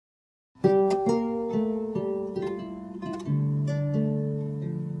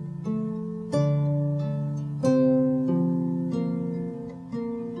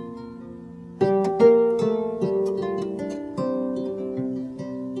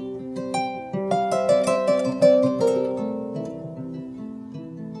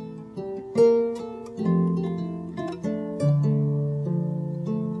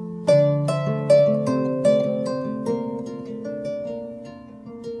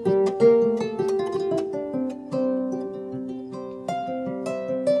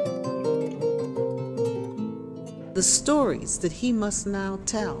The stories that he must now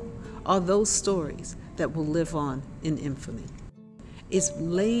tell are those stories that will live on in infamy. It's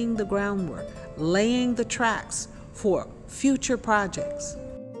laying the groundwork, laying the tracks for future projects.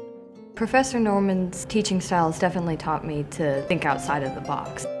 Professor Norman's teaching style has definitely taught me to think outside of the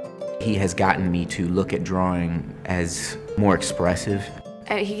box. He has gotten me to look at drawing as more expressive.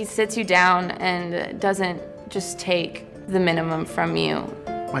 He sits you down and doesn't just take the minimum from you.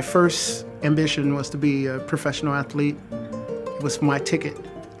 My first ambition was to be a professional athlete. It was my ticket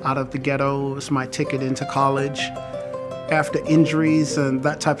out of the ghetto. It was my ticket into college. After injuries and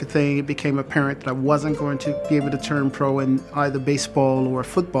that type of thing, it became apparent that I wasn't going to be able to turn pro in either baseball or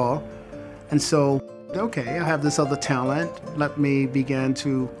football. And so, okay, I have this other talent. Let me begin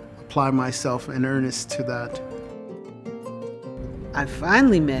to apply myself in earnest to that. I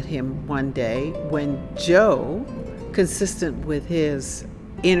finally met him one day when Joe, consistent with his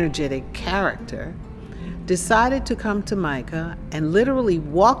energetic character, decided to come to Micah and literally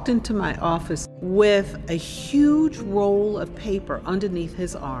walked into my office with a huge roll of paper underneath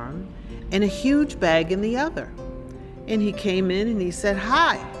his arm and a huge bag in the other. And he came in and he said,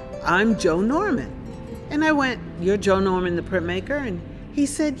 "Hi, I'm Joe Norman." And I went, "You're Joe Norman, the printmaker?" And he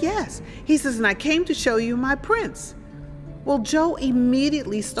said, "Yes." He says, "And I came to show you my prints." Well, Joe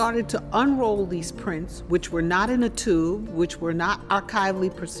immediately started to unroll these prints, which were not in a tube, which were not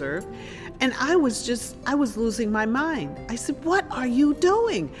archivally preserved. And I was losing my mind. I said, "What are you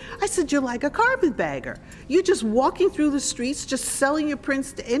doing?" I said, "You're like a carpetbagger. You're just walking through the streets, just selling your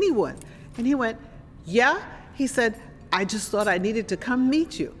prints to anyone." And he went, "Yeah?" He said, "I just thought I needed to come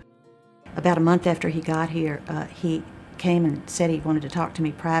meet you." About a month after he got here, he came and said he wanted to talk to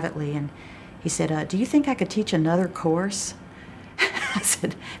me privately, and he said, "Do you think I could teach another course?" I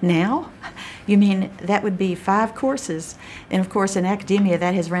said, "Now? You mean that would be 5 courses?" And of course, in academia,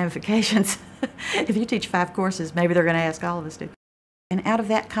 that has ramifications. If you teach 5 courses, maybe they're going to ask all of us to. And out of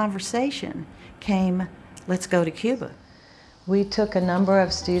that conversation came, let's go to Cuba. We took a number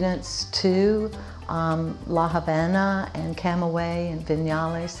of students to La Habana and Camagüey and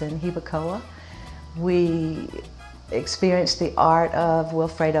Vinales and Hibacoa. We experienced the art of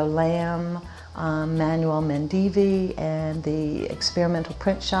Wilfredo Lamb, Manuel Mendivi, and the experimental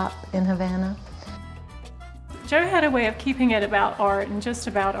print shop in Havana. Joe had a way of keeping it about art and just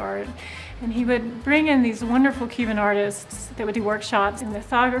about art. And he would bring in these wonderful Cuban artists that would do workshops in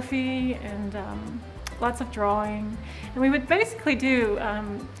lithography and lots of drawing. And we would basically do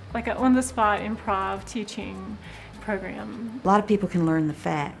like an on-the-spot improv teaching program. A lot of people can learn the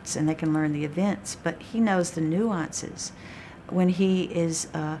facts and they can learn the events, but he knows the nuances. When he is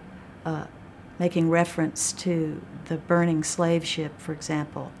making reference to the burning slave ship, for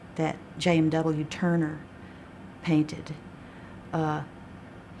example, that J.M.W. Turner painted,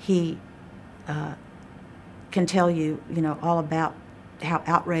 he can tell you, all about how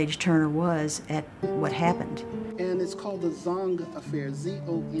outraged Turner was at what happened. And it's called the Zong Affair,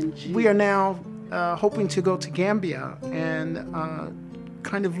 Z-O-N-G. We are now hoping to go to Gambia and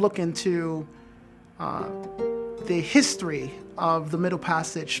kind of look into the history of the Middle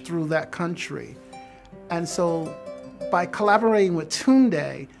Passage through that country. And so by collaborating with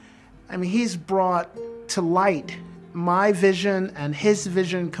Tunde, he's brought to light my vision and his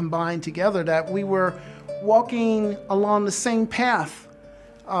vision combined together, that we were walking along the same path,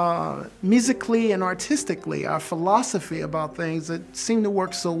 musically and artistically, our philosophy about things that seemed to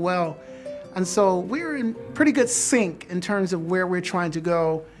work so well. And so we're in pretty good sync in terms of where we're trying to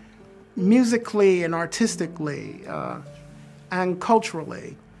go musically and artistically and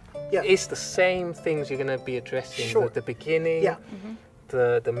culturally. Yeah. It's the same things you're going to be addressing, sure. the beginning, yeah.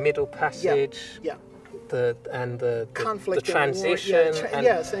 the middle passage, yeah. the conflict, the transition.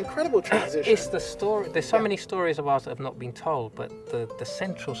 Yes, an incredible transition. It's the story. There's so many stories of ours that have not been told, but the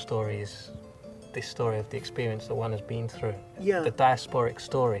central story is this story of the experience that one has been through. Yeah. The diasporic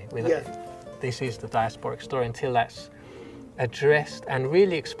story. This is the diasporic story. Until that's addressed and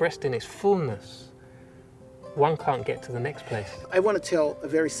really expressed in its fullness, one can't get to the next place. I want to tell a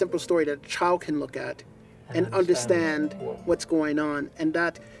very simple story that a child can look at and understand what's going on, and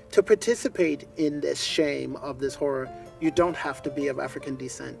that to participate in this shame of this horror, you don't have to be of African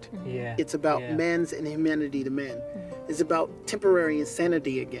descent. Yeah. It's about men's inhumanity to men. It's about temporary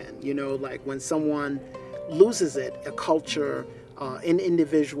insanity again, like when someone loses it, a culture, an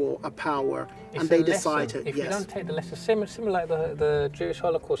individual, a power, and they decide to, If you don't take the lessons, similar like the Jewish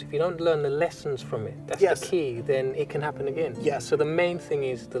Holocaust, if you don't learn the lessons from it, that's the key, then it can happen again. Yes. So the main thing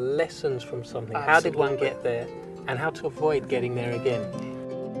is the lessons from something. Absolutely. How did one get there, and how to avoid getting there again.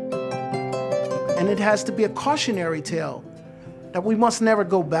 And it has to be a cautionary tale. that we must never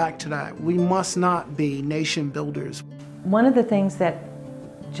go back to that. We must not be nation builders. One of the things that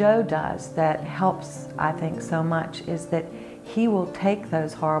Joe does that helps, I think, so much is that he will take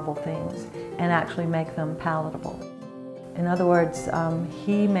those horrible things and actually make them palatable. In other words,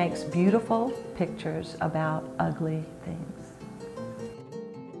 he makes beautiful pictures about ugly things.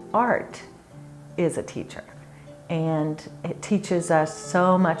 Art is a teacher, and it teaches us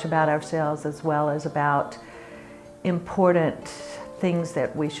so much about ourselves as well as about important things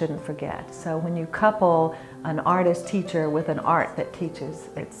that we shouldn't forget. So when you couple an artist teacher with an art that teaches,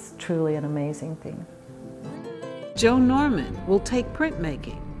 it's truly an amazing thing. Joe Norman will take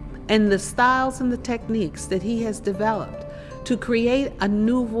printmaking and the styles and the techniques that he has developed to create a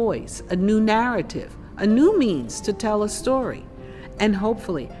new voice, a new narrative, a new means to tell a story, and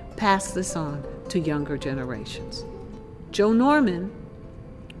hopefully pass this on to younger generations. Joe Norman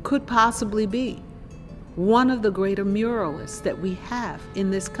could possibly be one of the greater muralists that we have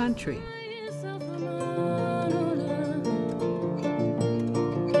in this country.